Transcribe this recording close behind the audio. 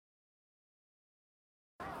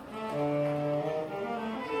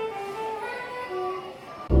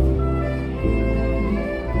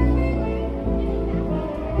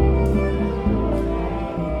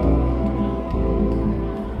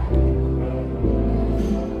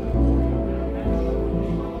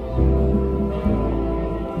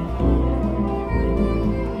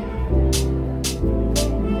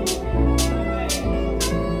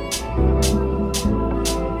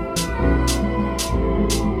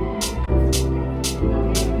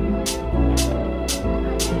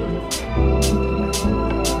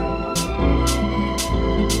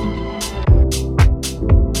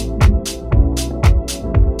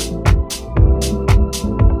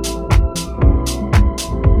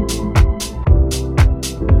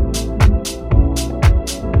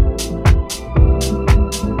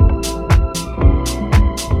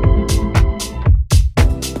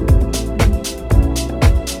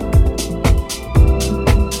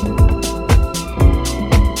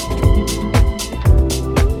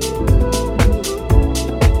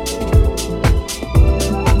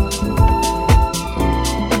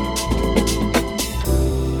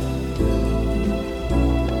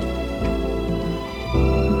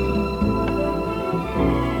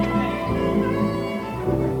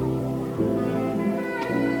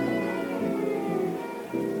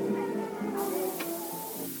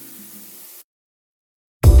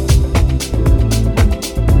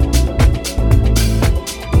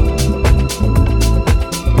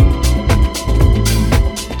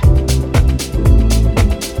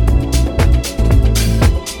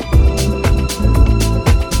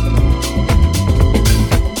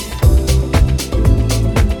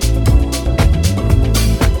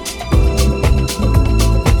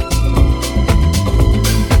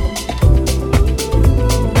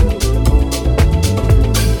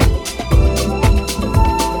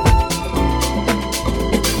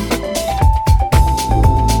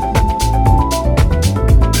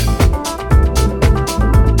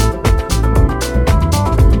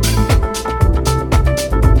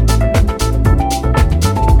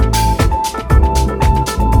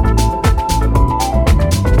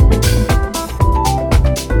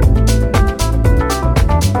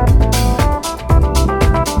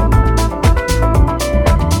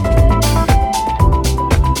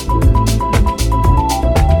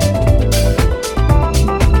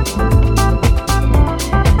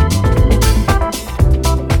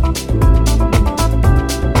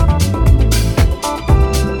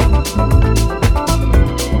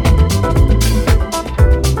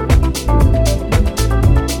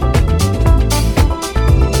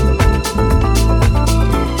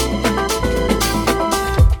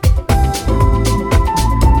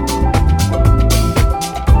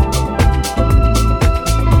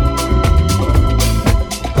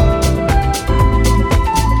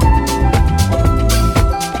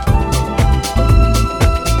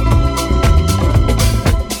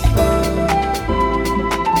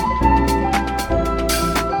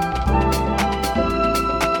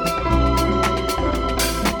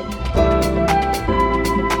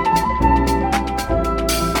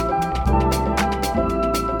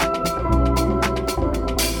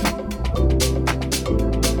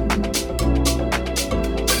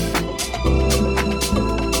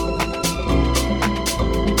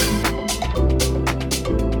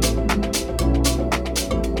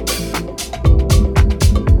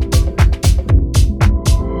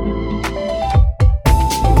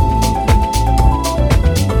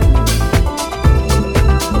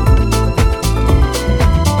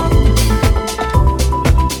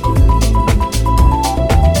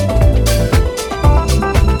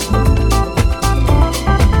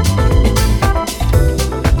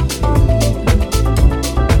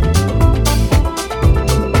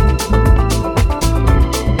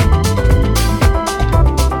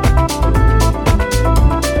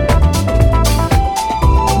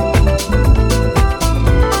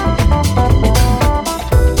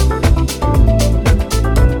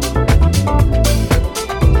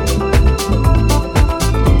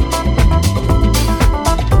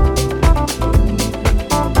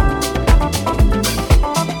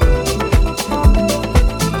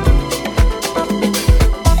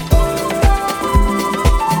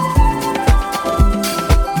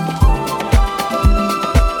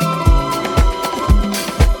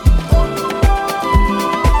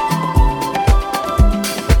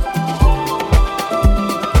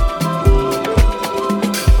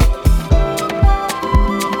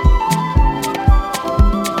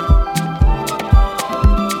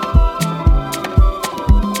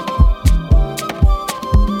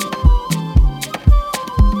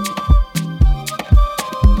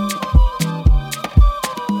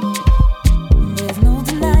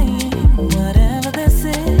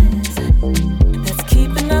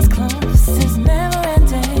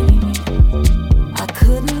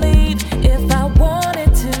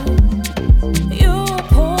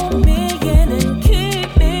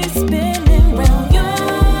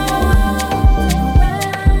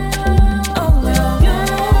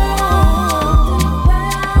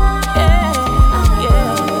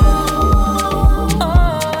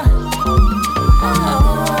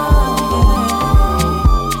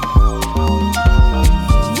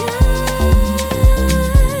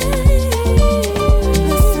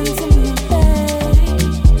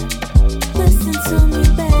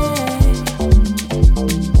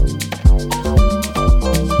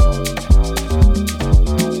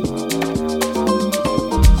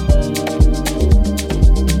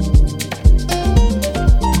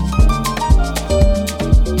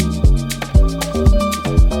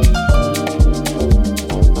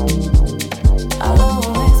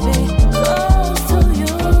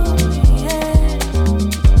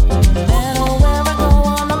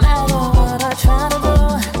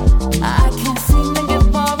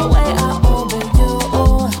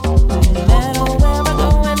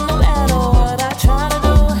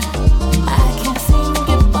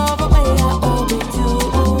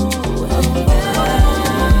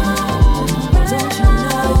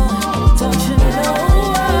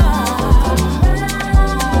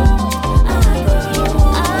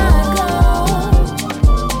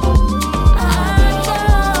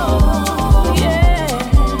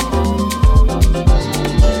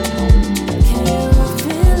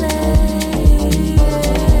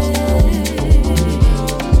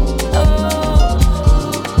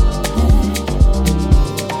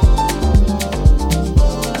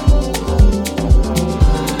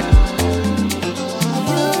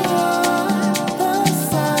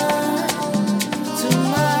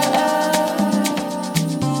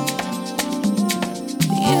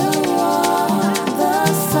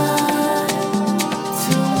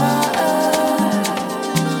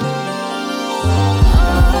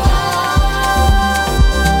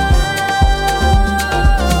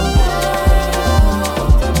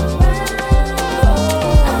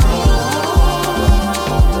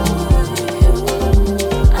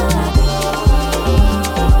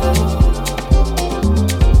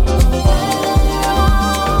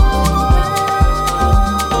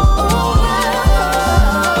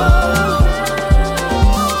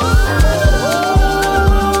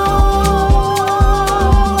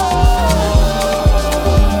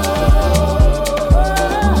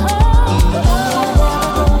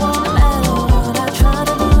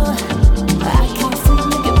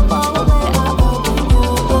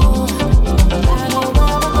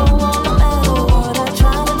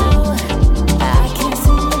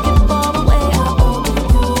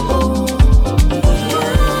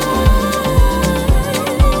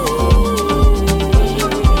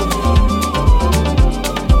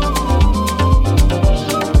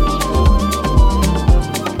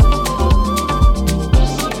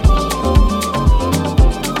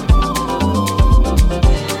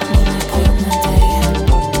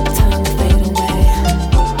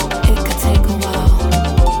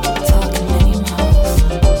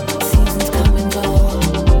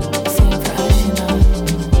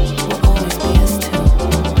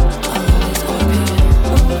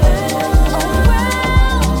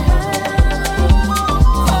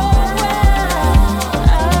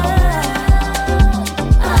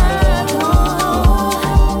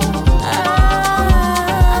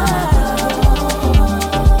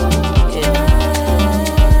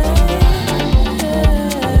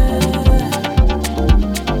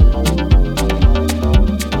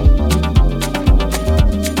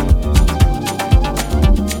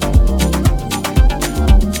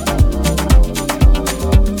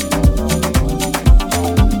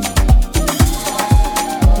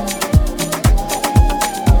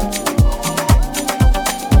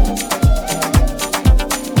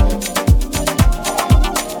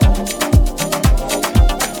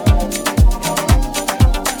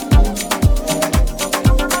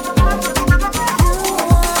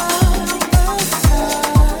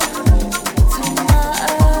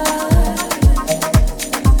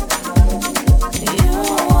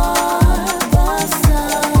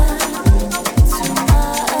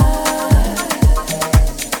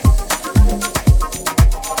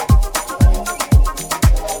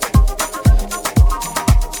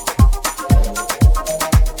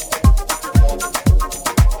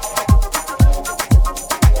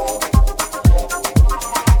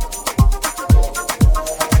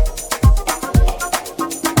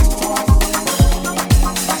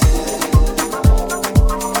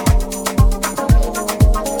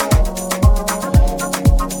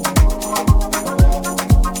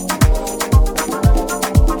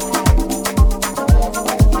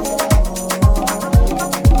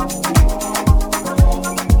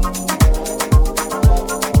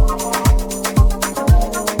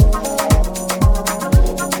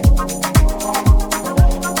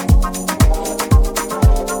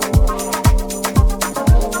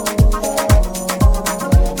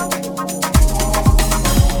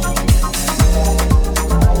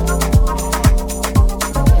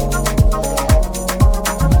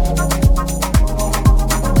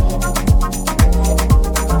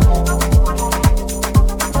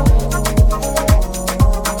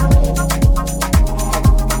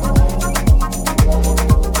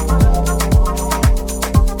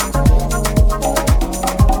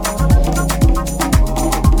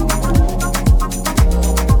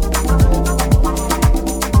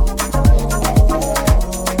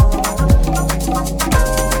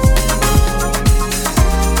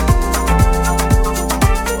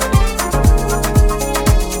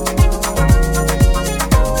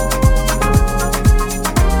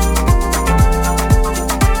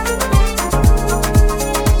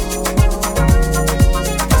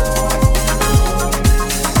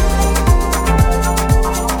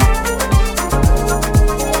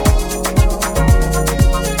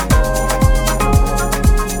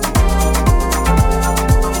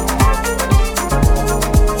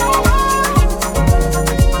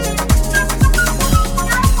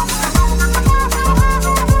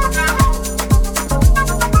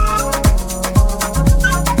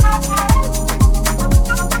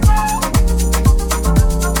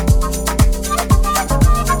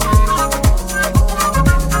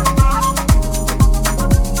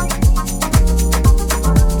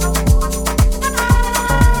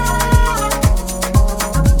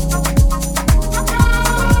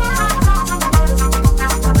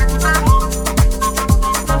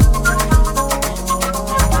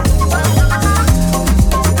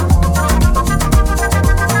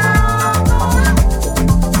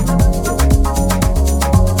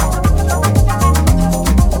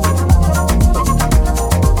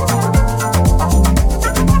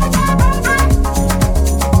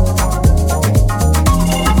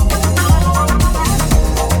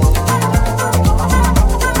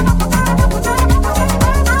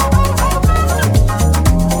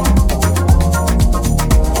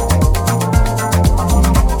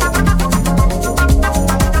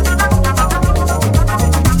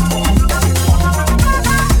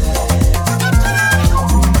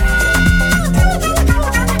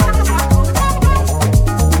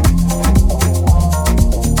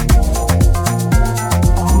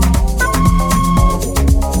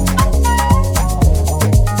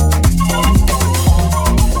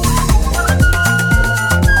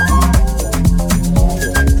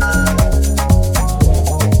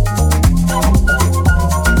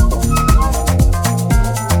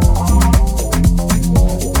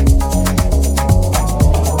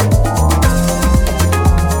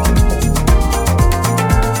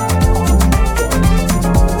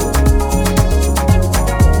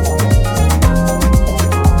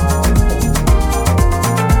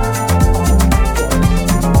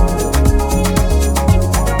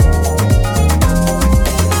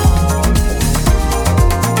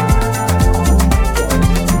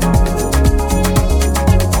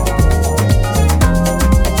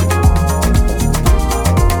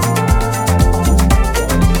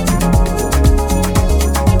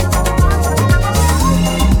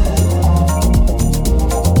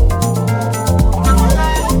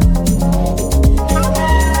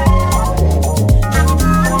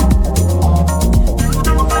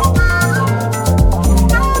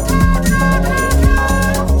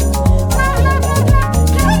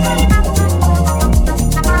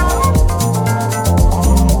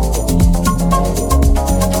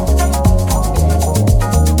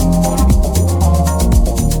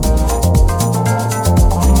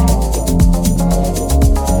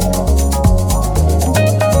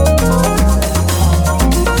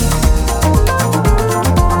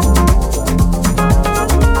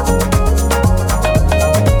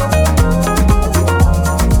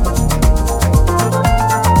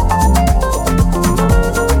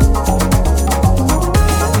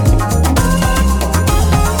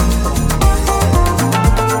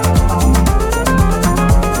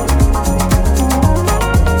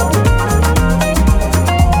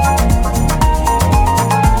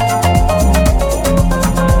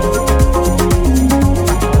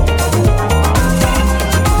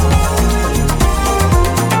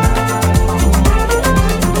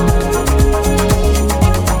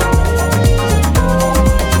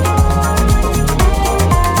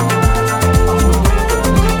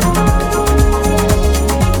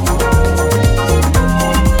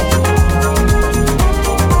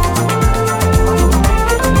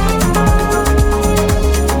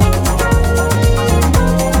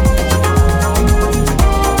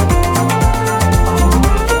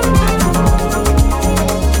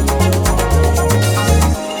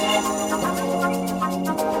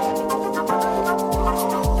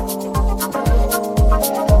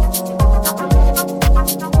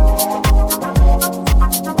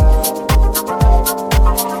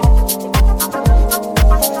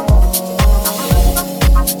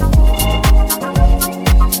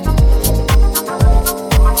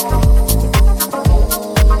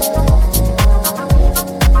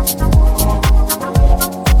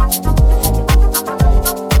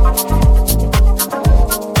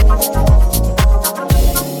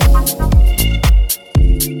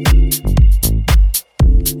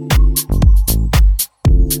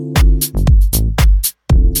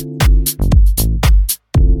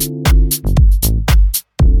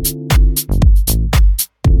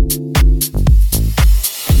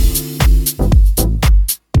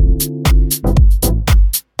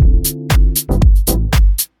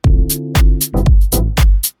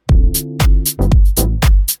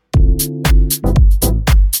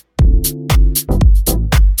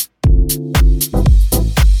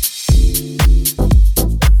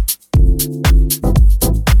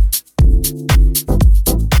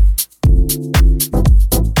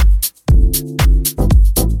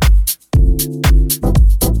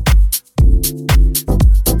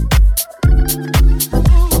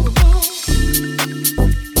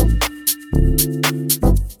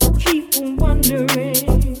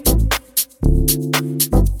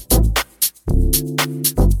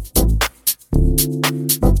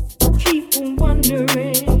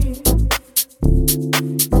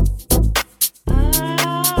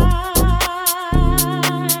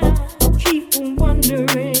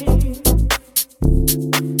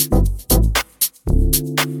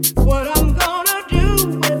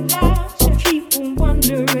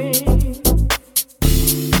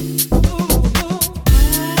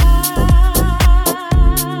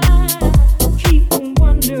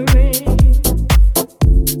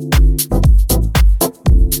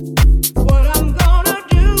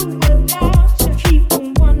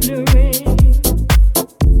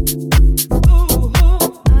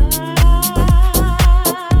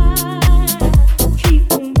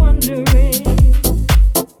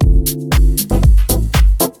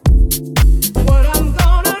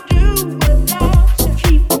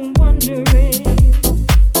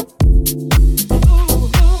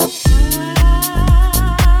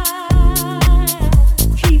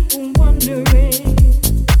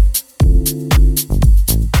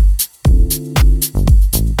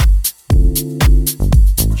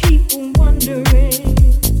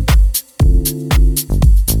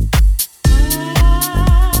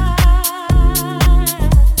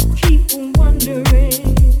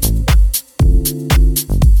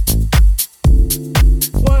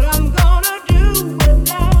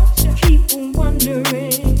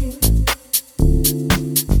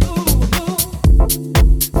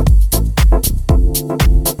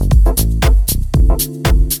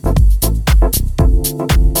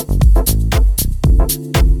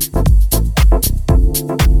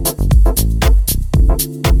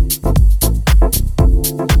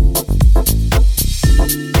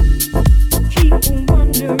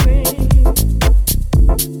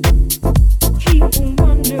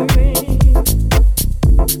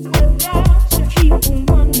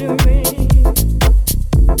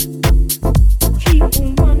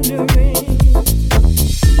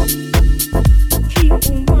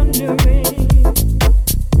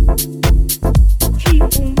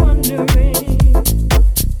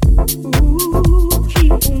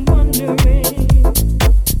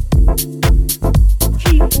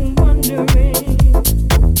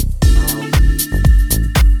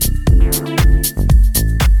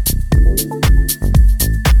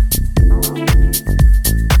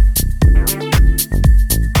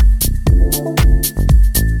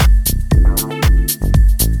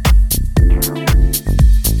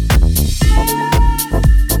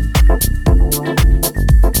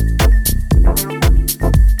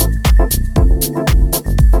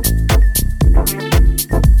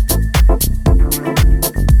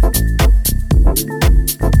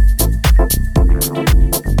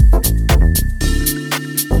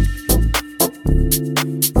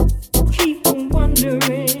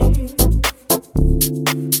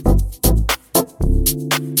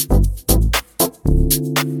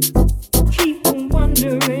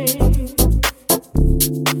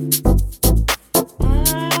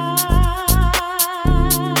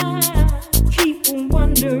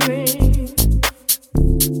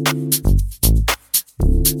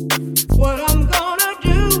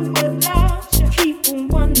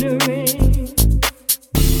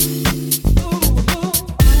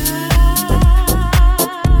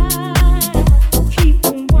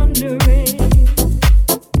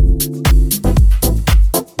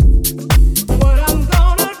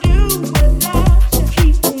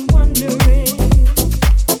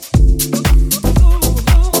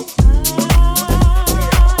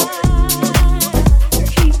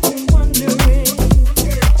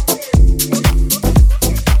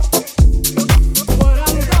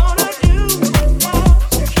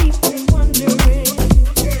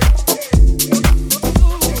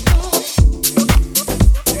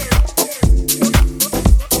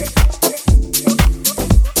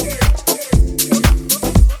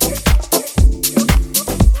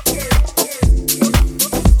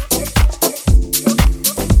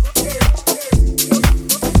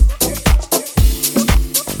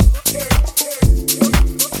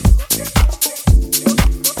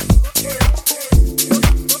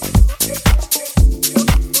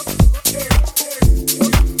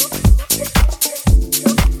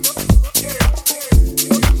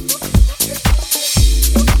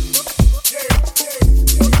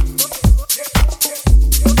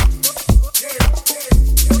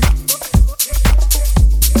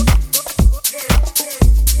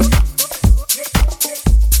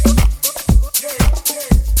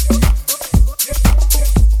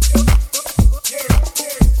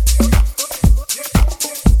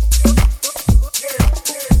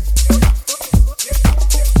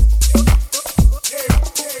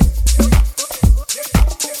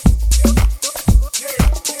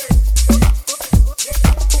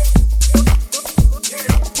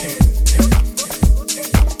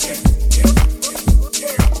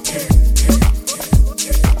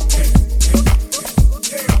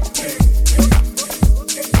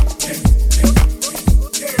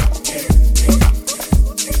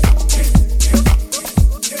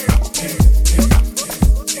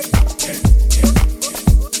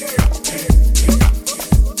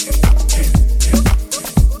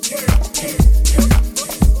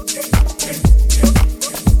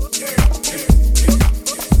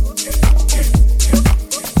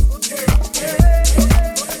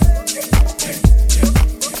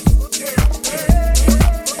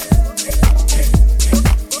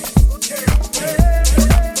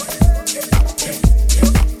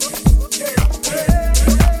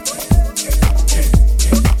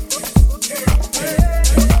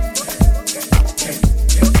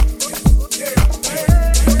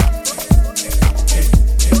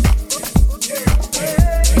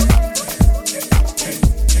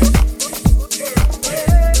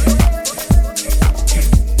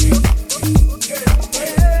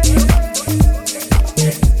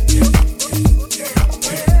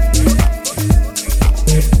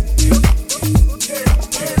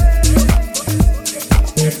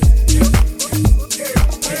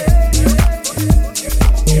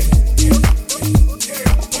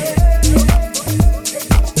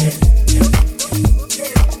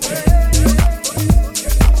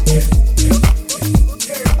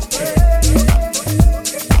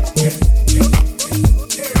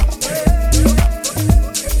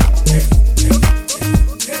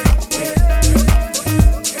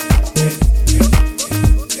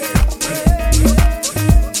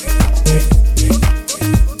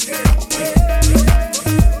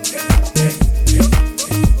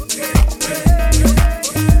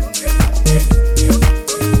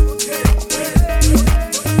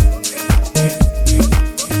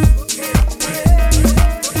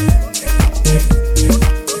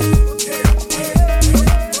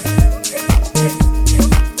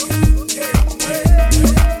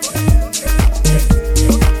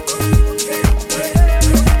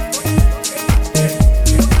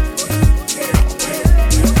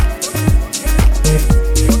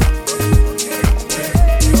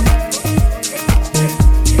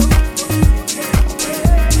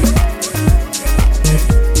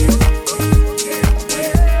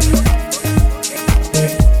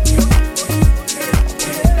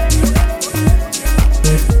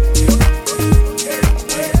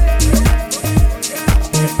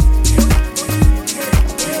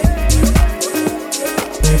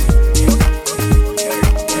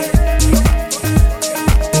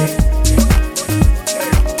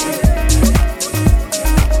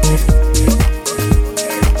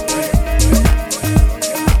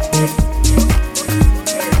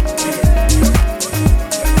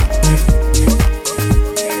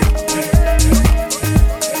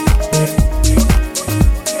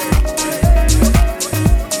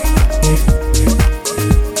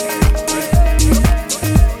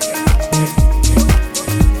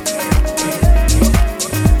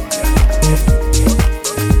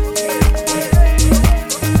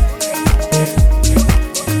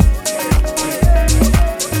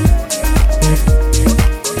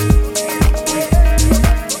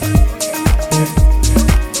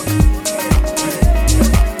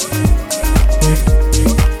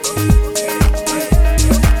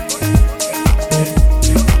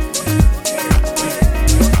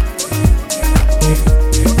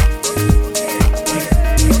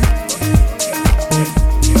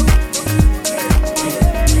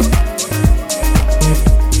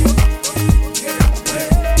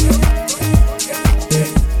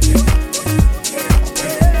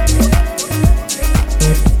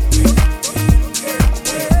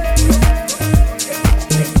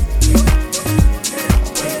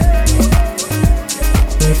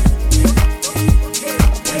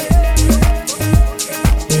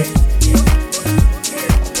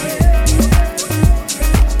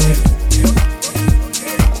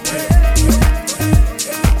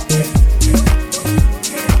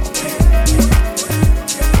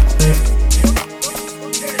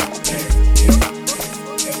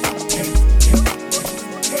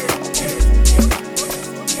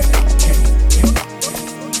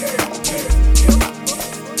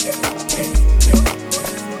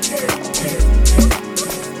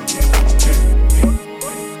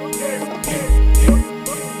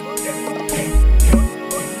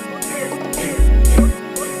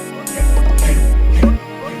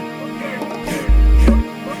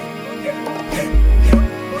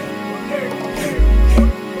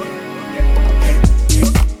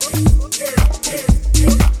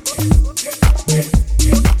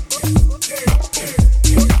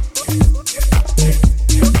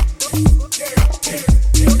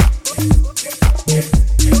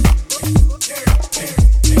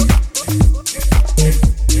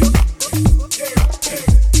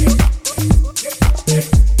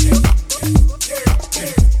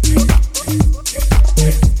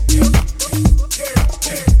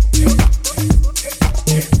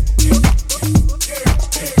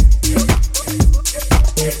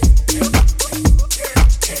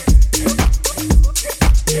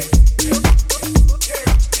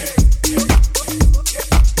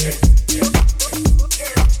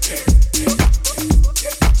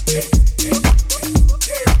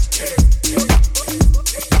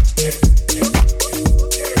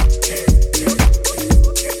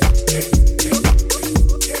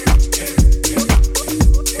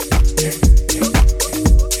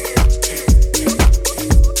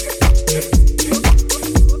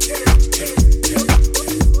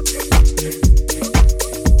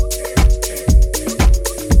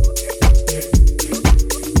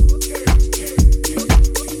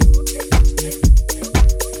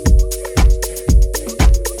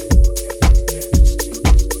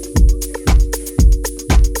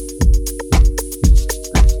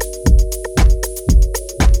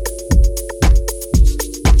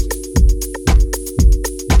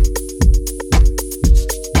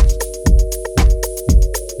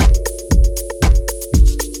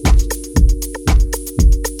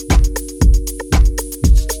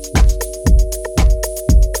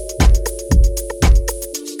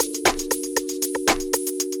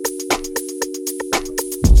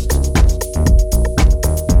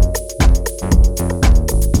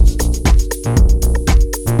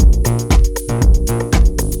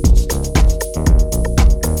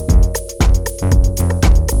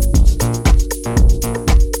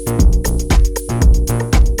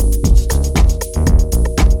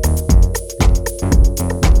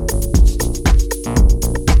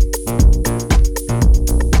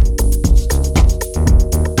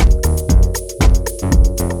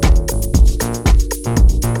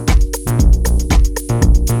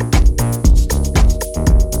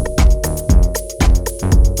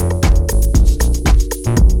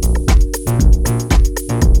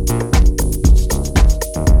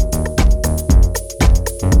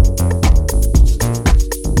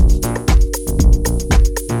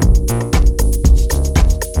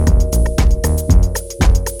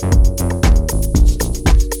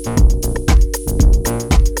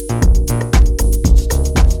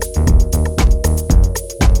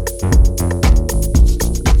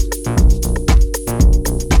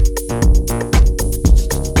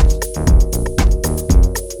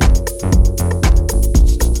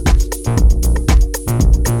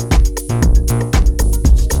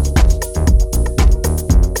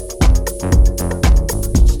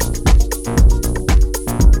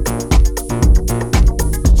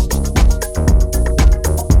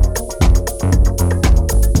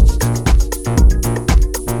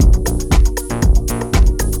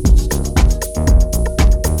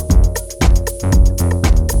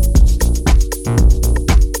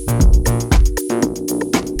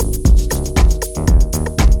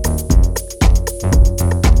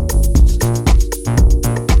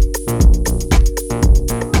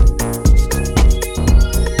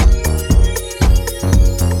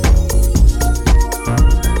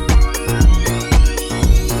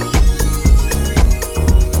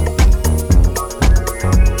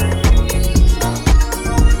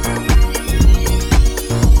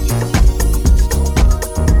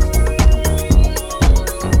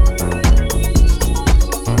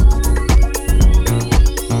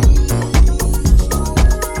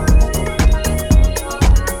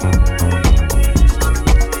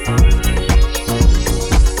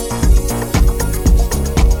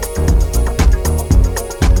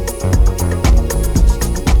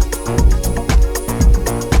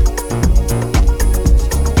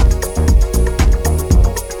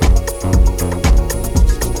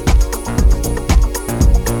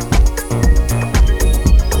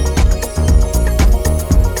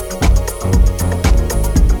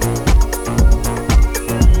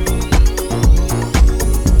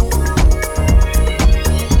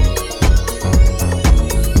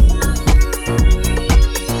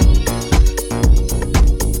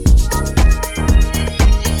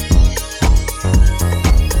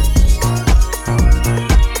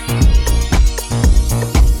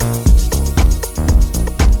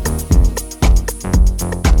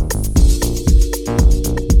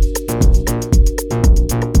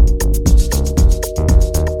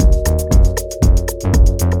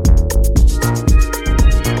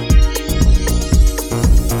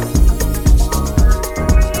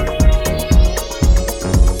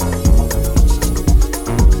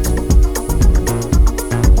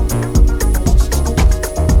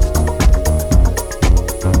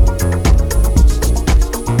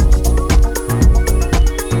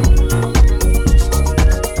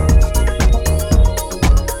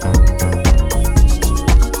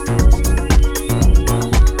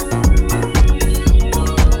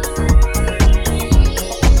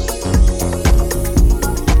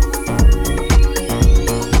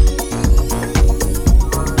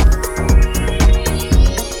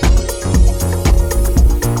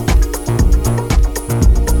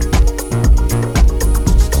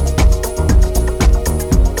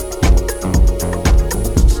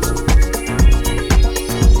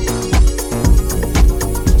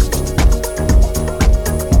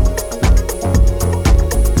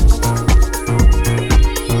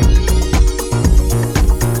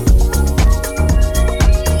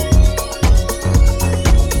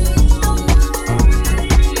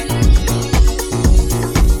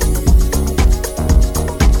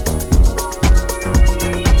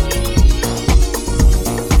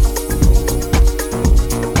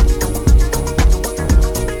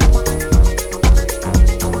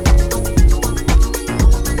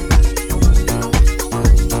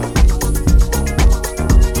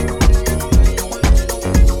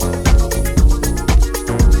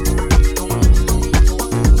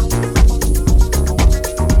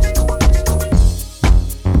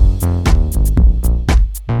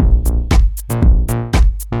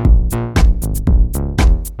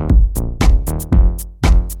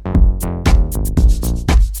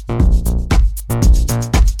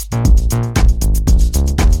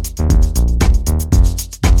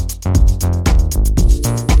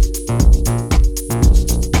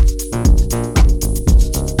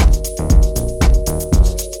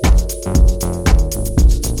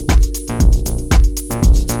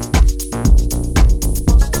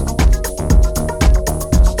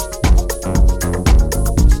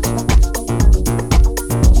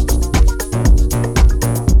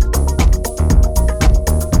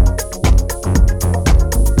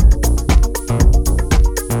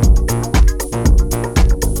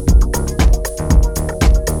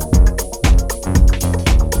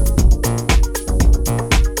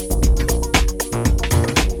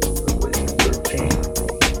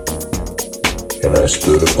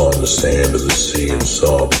stood upon the sand of the sea and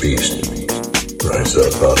saw a beast rise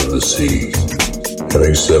up out of the sea,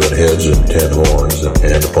 having 7 heads and 10 horns,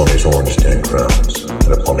 and upon his horns 10 crowns,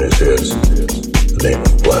 and upon his heads the name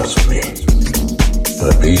of blasphemy. And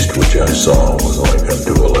the beast which I saw was like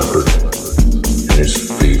unto a leopard, and his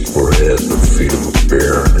feet were as the feet of a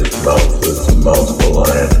bear, and his mouth was the mouth of a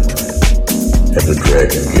lion. And the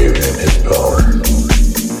dragon gave him his power,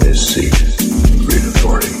 and his seat, and great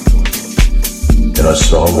authority. And I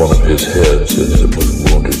saw one of his heads as it was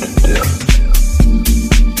wounded to death,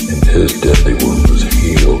 and his deadly wound was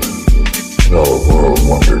healed, and all the world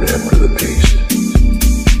wondered after the beast.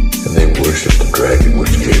 And they worshipped the dragon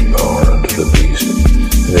which gave power unto the beast,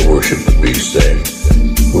 and they worshipped the beast, saying,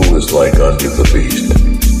 Who is like unto the beast?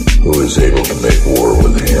 Who is able to make war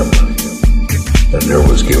with him? And there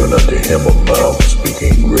was given unto him a mouth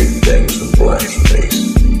speaking great things and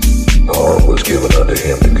blasphemies. Power was given unto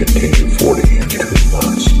him to continue 42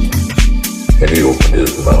 months. And he opened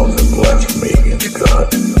his mouth in blasphemy against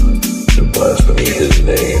God, to blaspheme his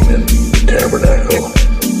name and the tabernacle,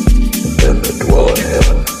 and them that dwell in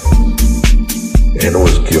heaven. And it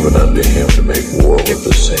was given unto him to make war with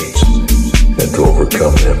the saints, and to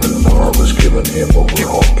overcome them, and power was given him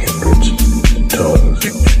over all kindreds, and tongues,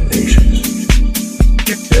 and nations.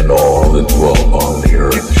 And all that dwell upon the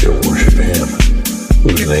earth shall worship him,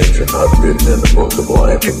 whose names are not written in the book of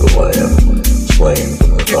life of the Lamb, slain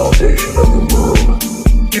from the foundation of the world.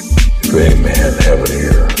 If any man have an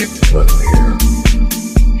ear, let him hear.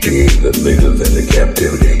 He that leadeth into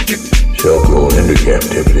captivity shall go into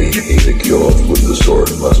captivity. He that killeth with the sword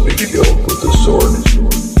must be killed with the sword.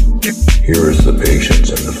 Here is the patience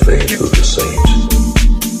and the faith of the saints.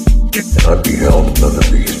 And I beheld another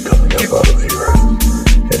beast coming up out of the earth,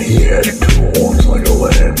 and he had 2 horns like a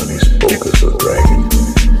lamb, and he spoke as a dragon.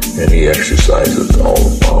 And he exerciseth all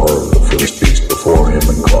the power of the first beast before him,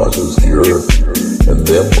 and causes the earth and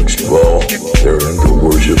them which dwell therein to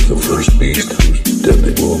worship the first beast, whose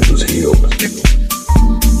deadly wound was healed.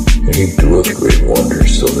 And he doeth great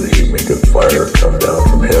wonders, so that he maketh fire come down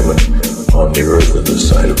from heaven on the earth in the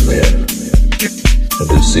sight of men, and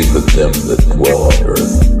deceiveth them that dwell on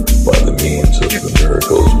earth by the means of the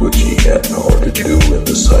miracles which he had power to do in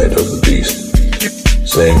the sight of the beast,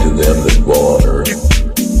 saying to them that dwell on earth,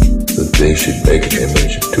 that they should make an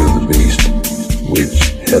image to the beast,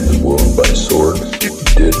 which had the wound by sword,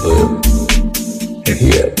 did live. And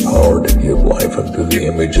he had power to give life unto the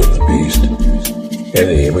image of the beast. And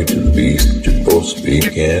the image of the beast should both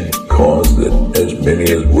speak and cause that as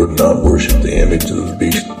many as would not worship the image of the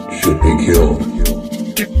beast should be killed.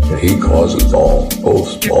 And he causes all,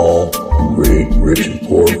 both small, great, rich and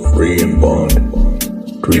poor, free and bond,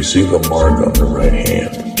 to receive a mark on their right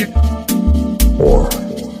hand, or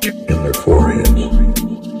in their foreheads,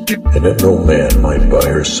 and that no man might buy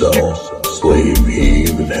or sell, slave, he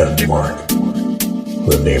that had the mark,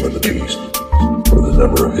 the name of the beast, or the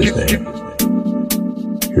number of his name.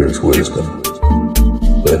 Here's wisdom.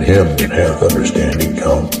 Let him that hath understanding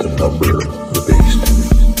count the number of the beast,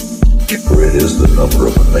 for it is the number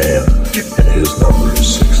of a man, and his number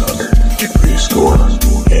is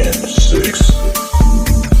 666.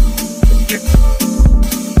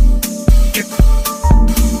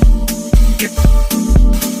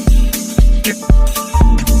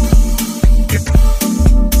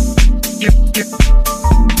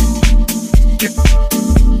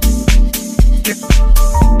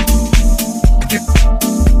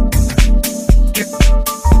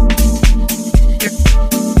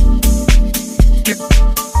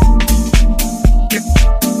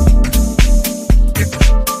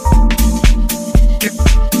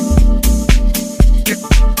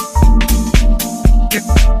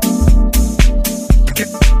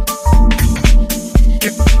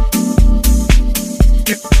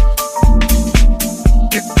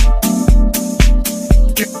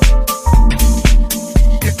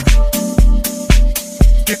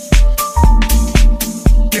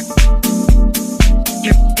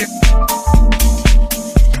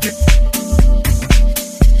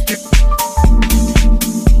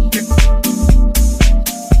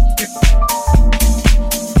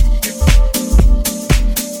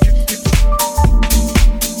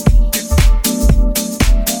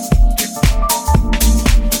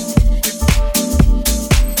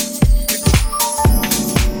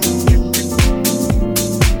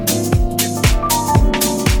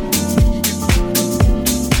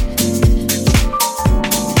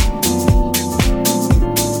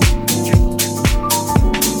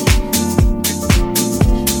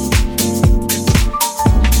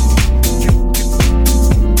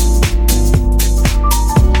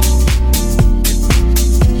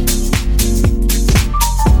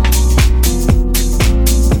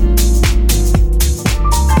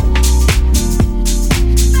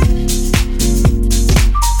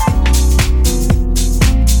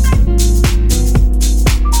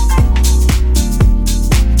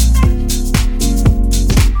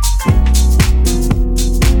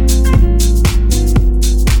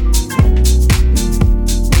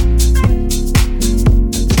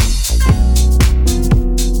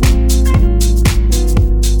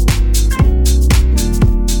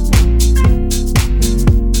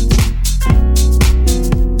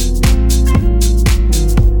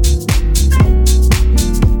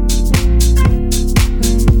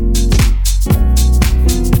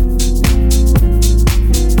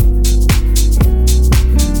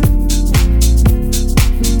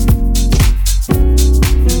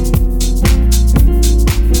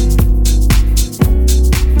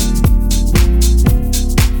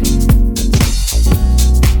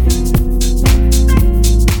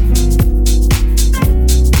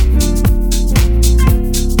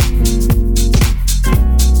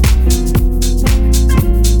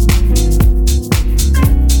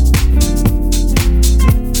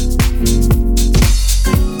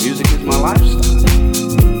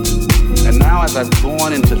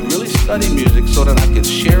 music so that I could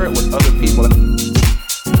share it with other people.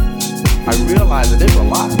 I realized that there's a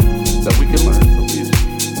lot that we can learn from music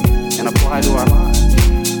and apply to our lives.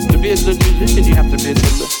 To be a good musician, you have to be a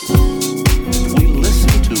good listener. We listen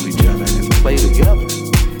to each other and play together.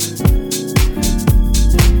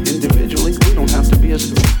 Individually, we don't have to be as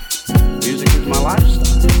good. Music is my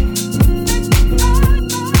lifestyle.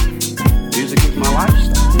 Music is my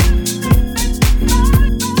lifestyle.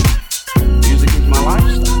 Music is my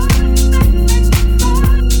lifestyle.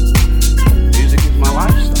 Music is my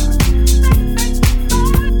lifestyle.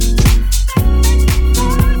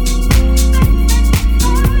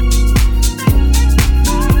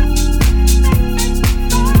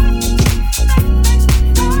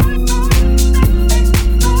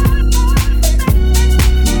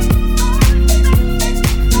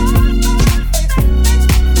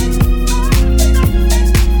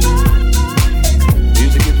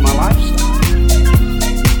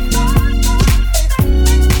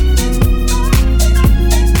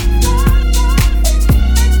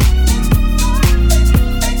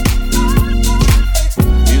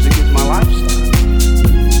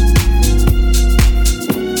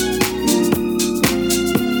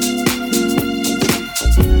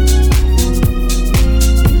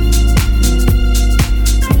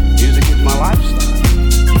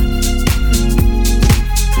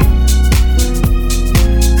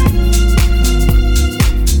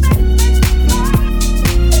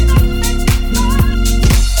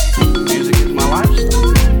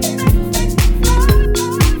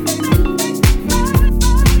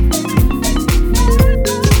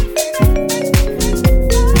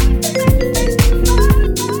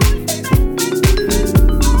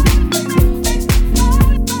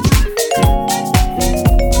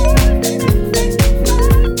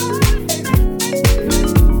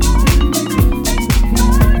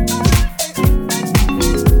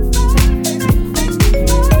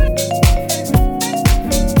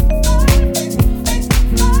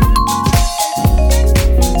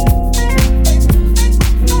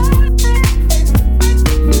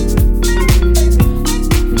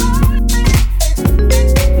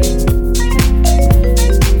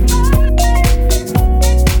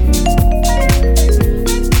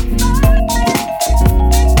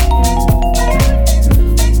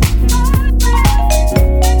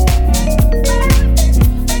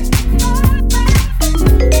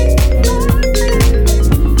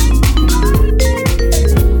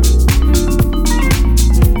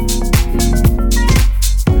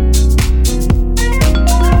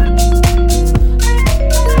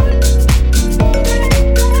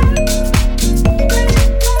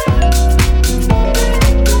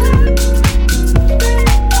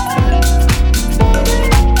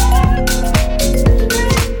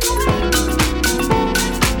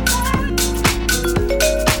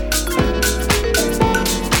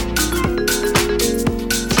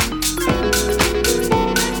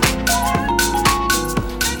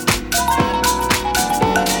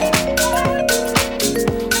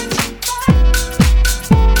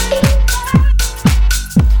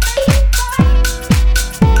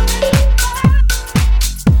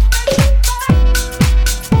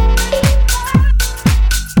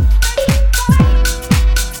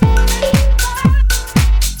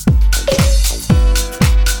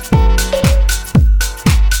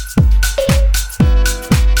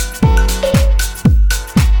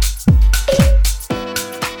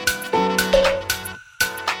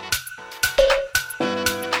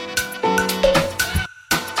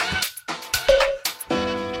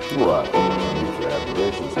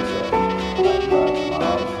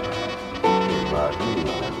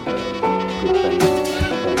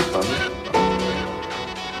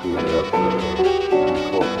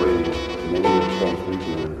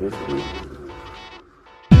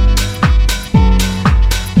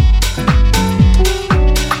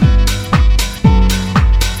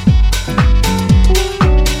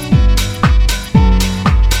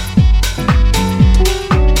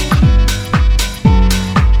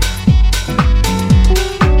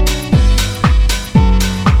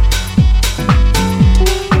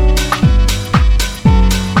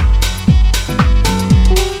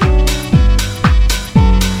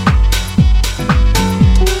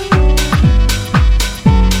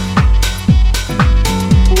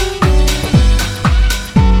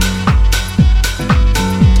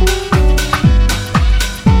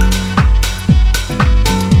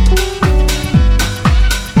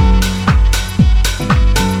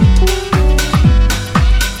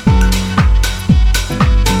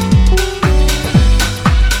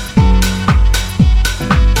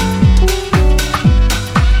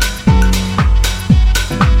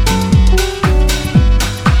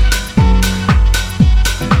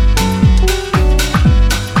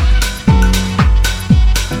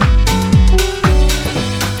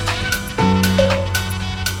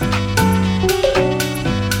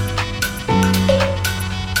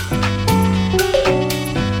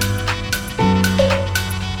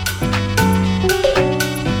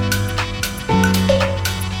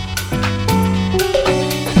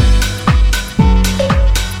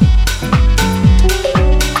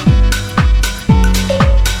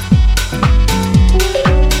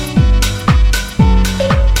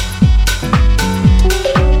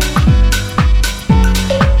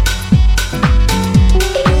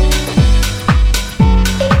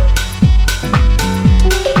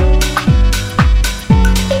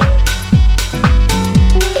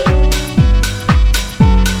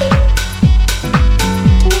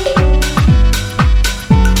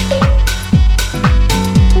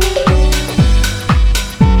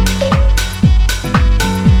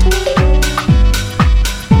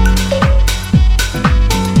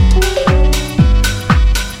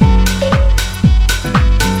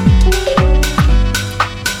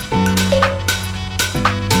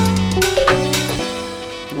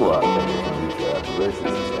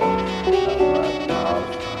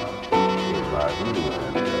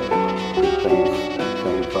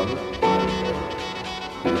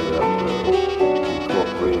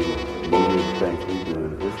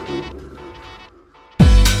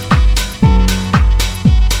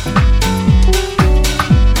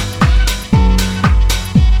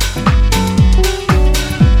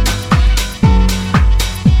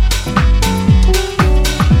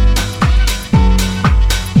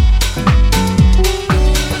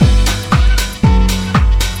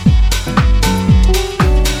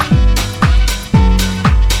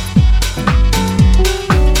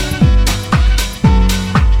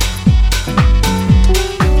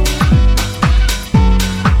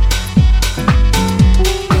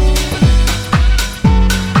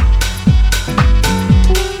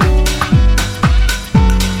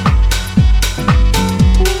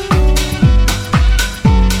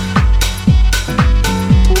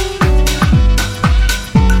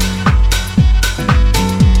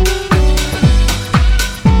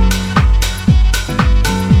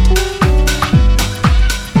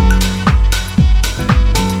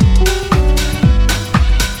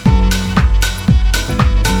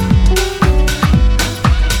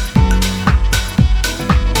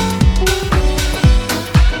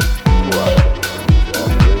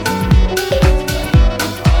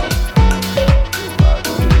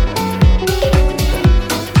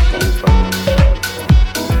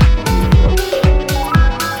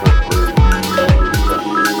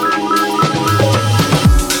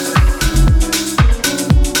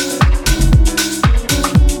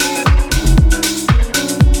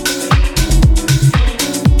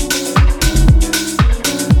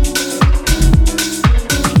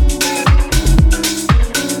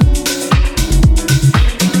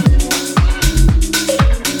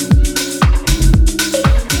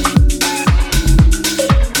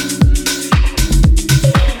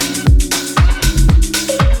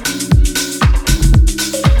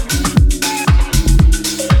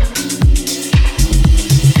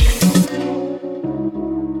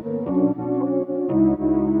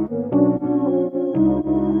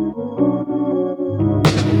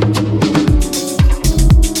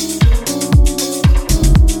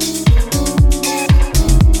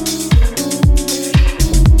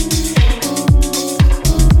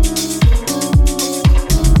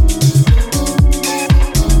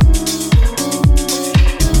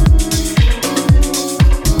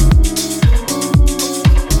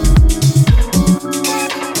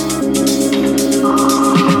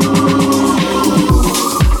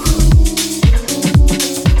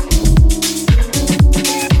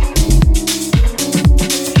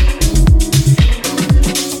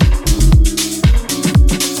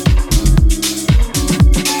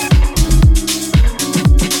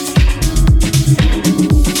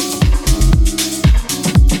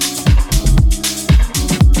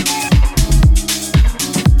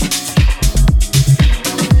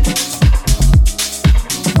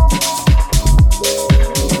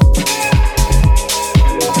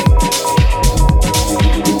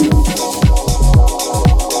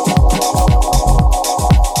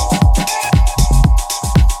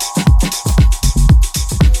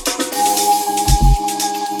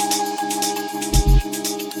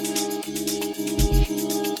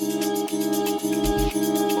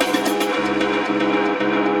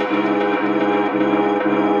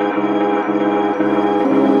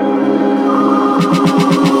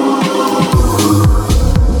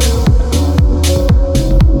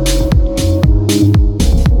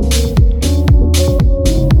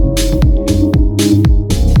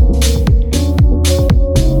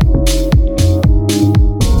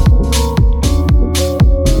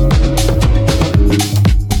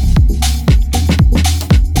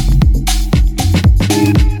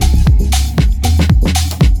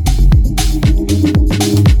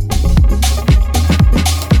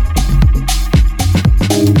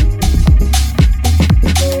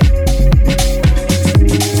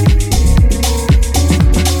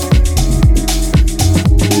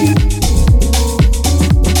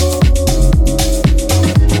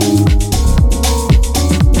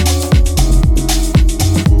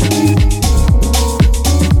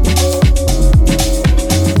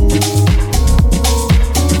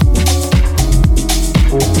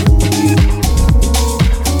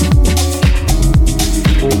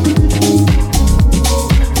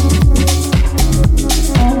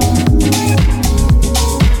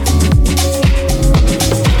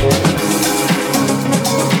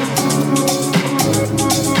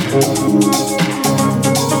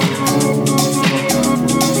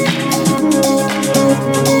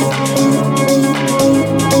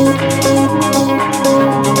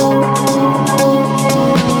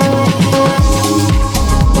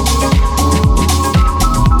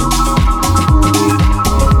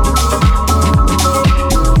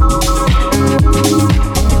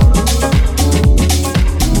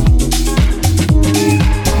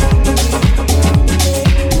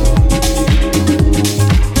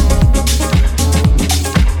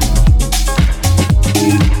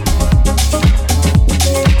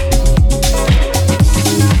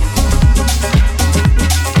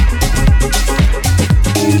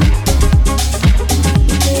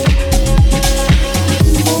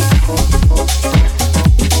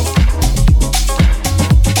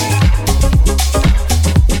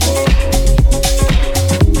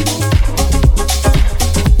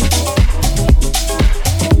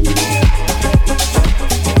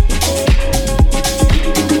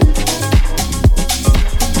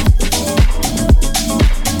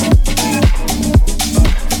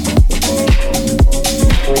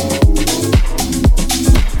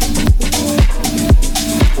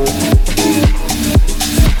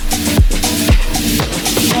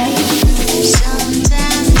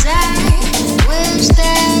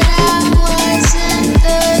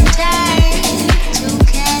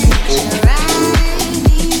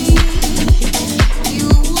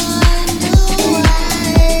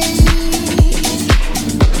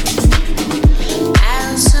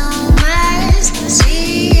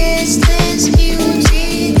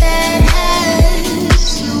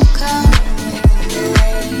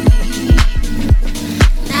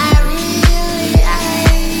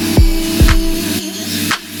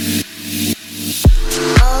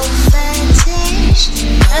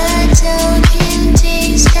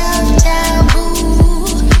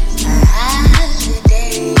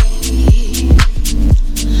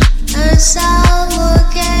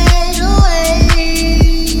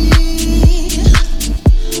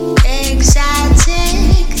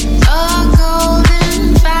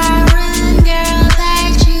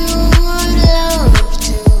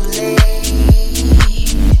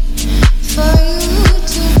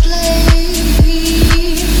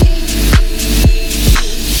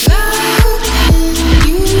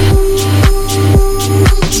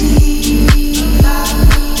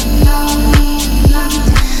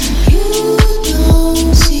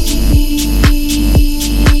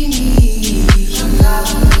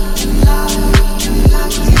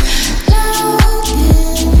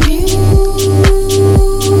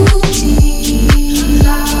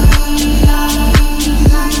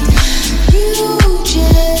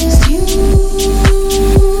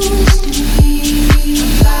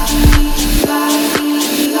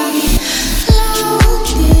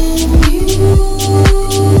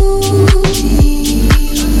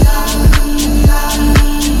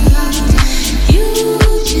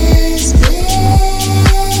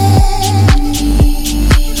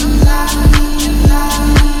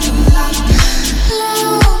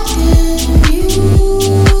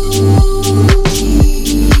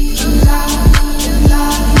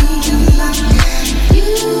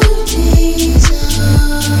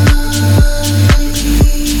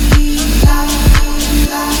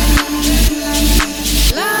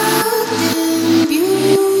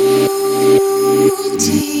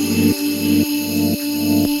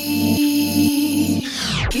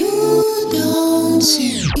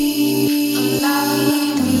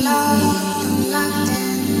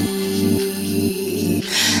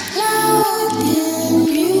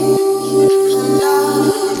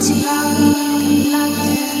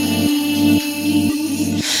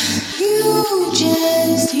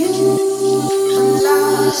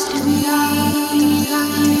 I've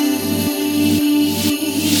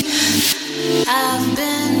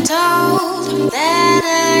been told that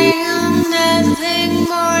I am nothing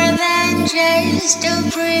more than just a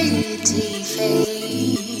pretty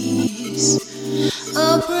face,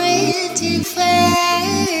 a pretty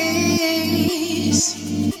face.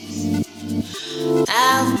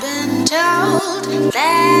 I've been told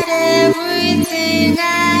that everything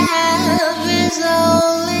I have is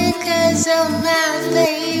only 'cause of my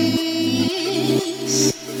face,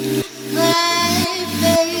 my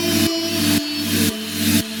face.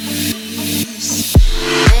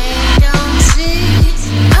 They don't see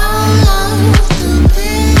all of the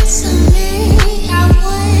bits of me I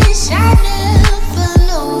wish I never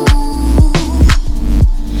knew.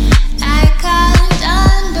 I can't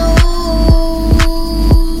undo.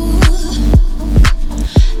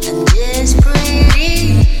 I'm just pretty,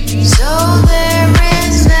 so there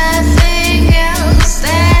is nothing else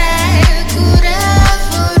that I could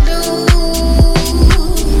ever do.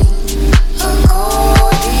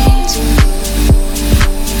 According to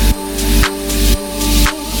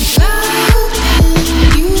love and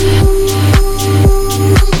beauty,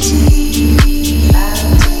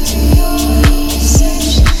 out into your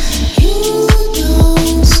perception, you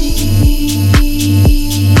don't see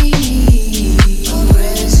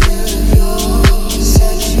oppressive of your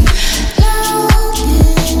perception. Love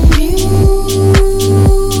and beauty,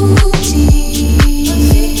 a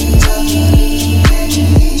figment of your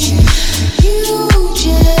imagination. You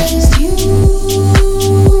just used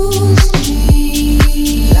me.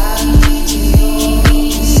 Locked into your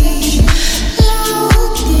perception.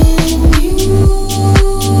 Locked in beauty.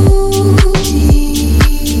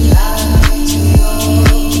 Locked into your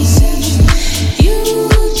perception. You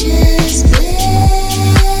just let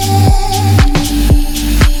me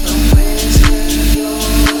oppress your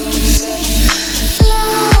perception.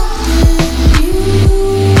 Locked in beauty,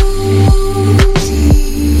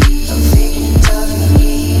 a figment of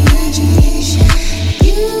your imagination.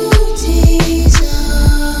 Beauty's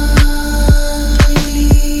ugly.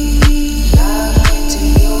 Locked into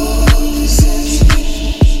your perception.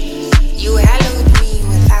 You hallowed me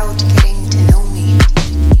without getting to know me.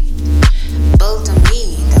 Built a me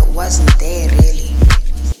that wasn't there really.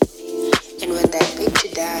 And when that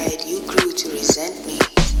picture died, you grew to resent me.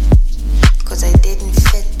 'Cause I didn't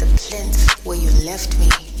fit the plinth where you left me.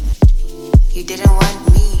 You didn't want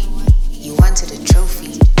me, you wanted a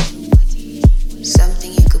trophy.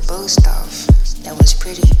 Something you could boast of that was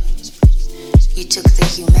pretty. You took the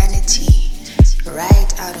humanity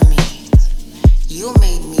right out of me. You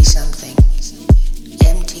made me something